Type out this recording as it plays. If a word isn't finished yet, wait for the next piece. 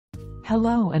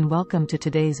Hello and welcome to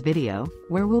today's video,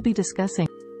 where we'll be discussing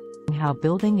how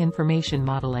building information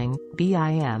modeling,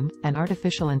 BIM, and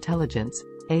artificial intelligence,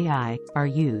 AI, are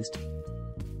used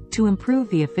to improve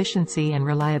the efficiency and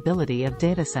reliability of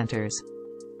data centers.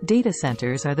 Data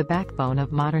centers are the backbone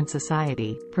of modern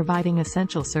society, providing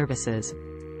essential services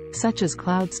such as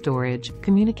cloud storage,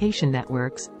 communication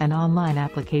networks, and online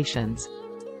applications.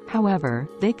 However,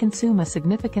 they consume a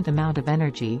significant amount of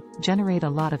energy, generate a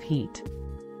lot of heat.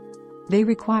 They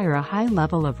require a high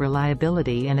level of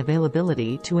reliability and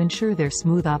availability to ensure their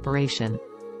smooth operation.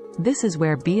 This is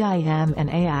where BIM and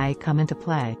AI come into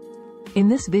play. In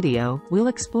this video, we'll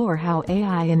explore how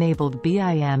AI-enabled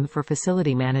BIM for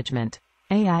facility management,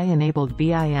 AI-enabled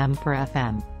BIM for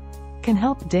FM, can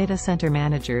help data center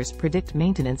managers predict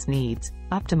maintenance needs,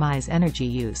 optimize energy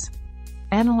use,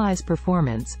 analyze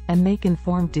performance, and make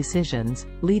informed decisions,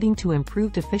 leading to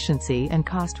improved efficiency and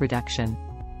cost reduction.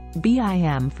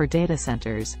 BIM for data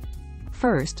centers.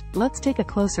 First, let's take a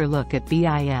closer look at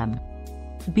BIM.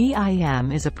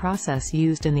 BIM is a process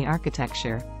used in the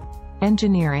architecture,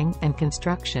 engineering, and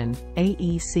construction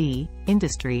 (AEC)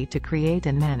 industry to create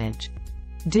and manage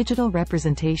digital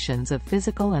representations of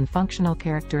physical and functional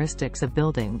characteristics of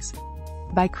buildings.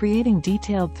 By creating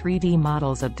detailed 3D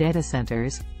models of data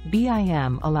centers,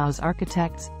 BIM allows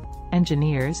architects,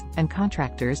 engineers, and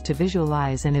contractors to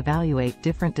visualize and evaluate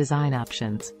different design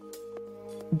options.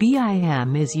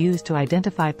 BIM is used to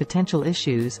identify potential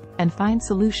issues and find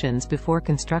solutions before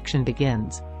construction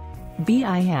begins.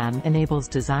 BIM enables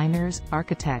designers,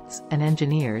 architects, and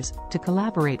engineers to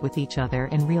collaborate with each other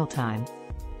in real time.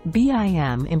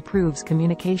 BIM improves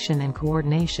communication and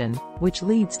coordination, which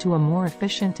leads to a more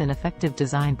efficient and effective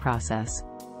design process.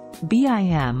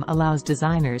 BIM allows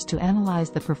designers to analyze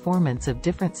the performance of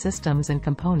different systems and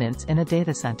components in a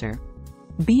data center.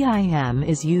 BIM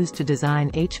is used to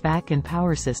design HVAC and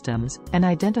power systems, and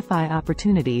identify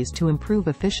opportunities to improve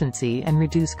efficiency and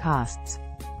reduce costs.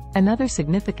 Another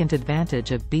significant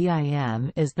advantage of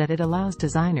BIM is that it allows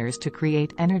designers to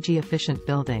create energy-efficient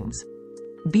buildings.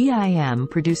 BIM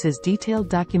produces detailed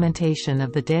documentation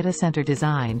of the data center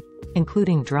design,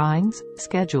 including drawings,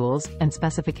 schedules, and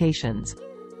specifications.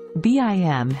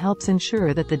 BIM helps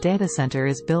ensure that the data center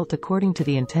is built according to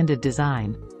the intended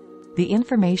design. The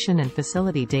information and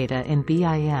facility data in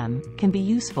BIM can be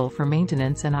useful for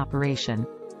maintenance and operation.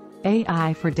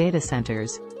 AI for data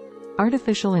centers.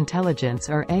 Artificial intelligence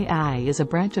or AI is a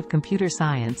branch of computer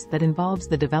science that involves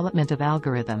the development of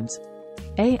algorithms.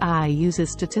 AI uses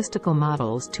statistical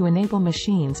models to enable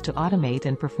machines to automate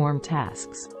and perform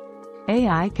tasks.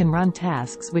 AI can run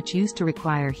tasks which used to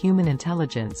require human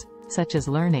intelligence, such as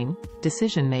learning,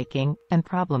 decision-making, and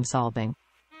problem-solving.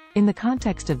 In the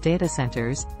context of data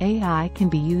centers, AI can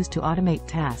be used to automate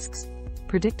tasks,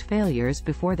 predict failures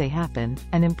before they happen,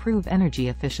 and improve energy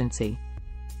efficiency.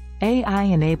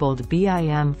 AI-enabled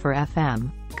BIM for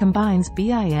FM combines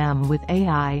BIM with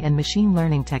AI and machine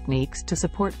learning techniques to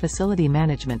support facility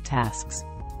management tasks.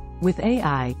 With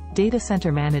AI, data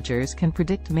center managers can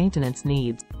predict maintenance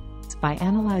needs by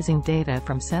analyzing data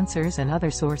from sensors and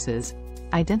other sources,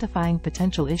 identifying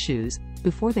potential issues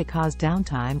before they cause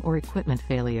downtime or equipment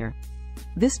failure.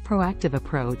 This proactive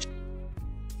approach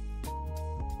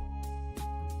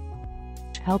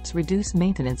helps reduce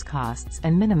maintenance costs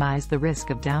and minimize the risk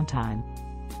of downtime.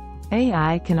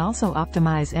 AI can also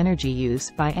optimize energy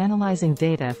use by analyzing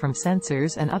data from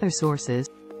sensors and other sources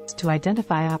to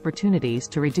identify opportunities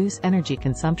to reduce energy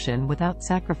consumption without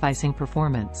sacrificing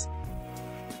performance.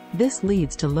 This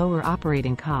leads to lower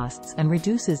operating costs and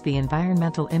reduces the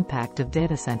environmental impact of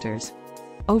data centers.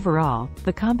 Overall,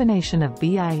 the combination of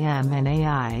BIM and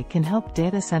AI can help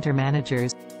data center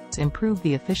managers improve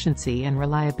the efficiency and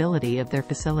reliability of their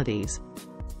facilities,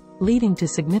 leading to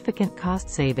significant cost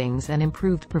savings and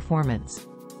improved performance.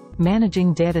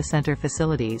 Managing data center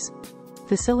facilities.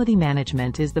 Facility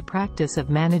management is the practice of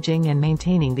managing and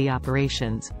maintaining the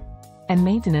operations and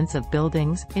maintenance of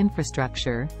buildings,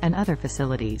 infrastructure, and other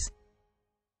facilities.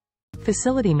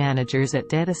 Facility managers at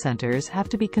data centers have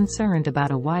to be concerned about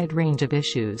a wide range of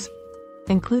issues,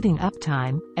 including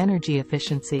uptime, energy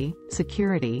efficiency,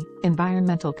 security,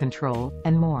 environmental control,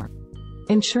 and more.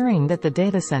 Ensuring that the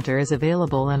data center is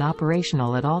available and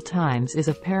operational at all times is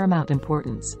of paramount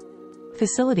importance.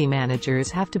 Facility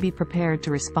managers have to be prepared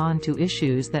to respond to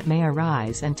issues that may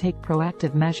arise and take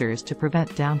proactive measures to prevent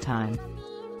downtime.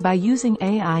 By using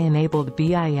AI-enabled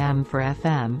BIM for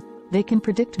FM, they can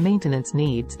predict maintenance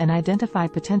needs and identify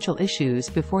potential issues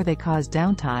before they cause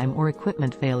downtime or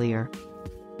equipment failure.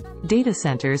 Data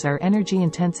centers are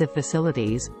energy-intensive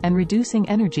facilities, and reducing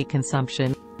energy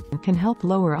consumption can help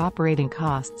lower operating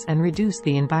costs and reduce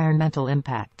the environmental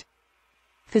impact.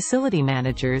 Facility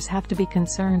managers have to be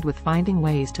concerned with finding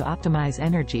ways to optimize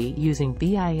energy using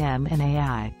BIM and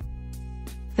AI.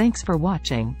 Thanks for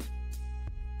watching.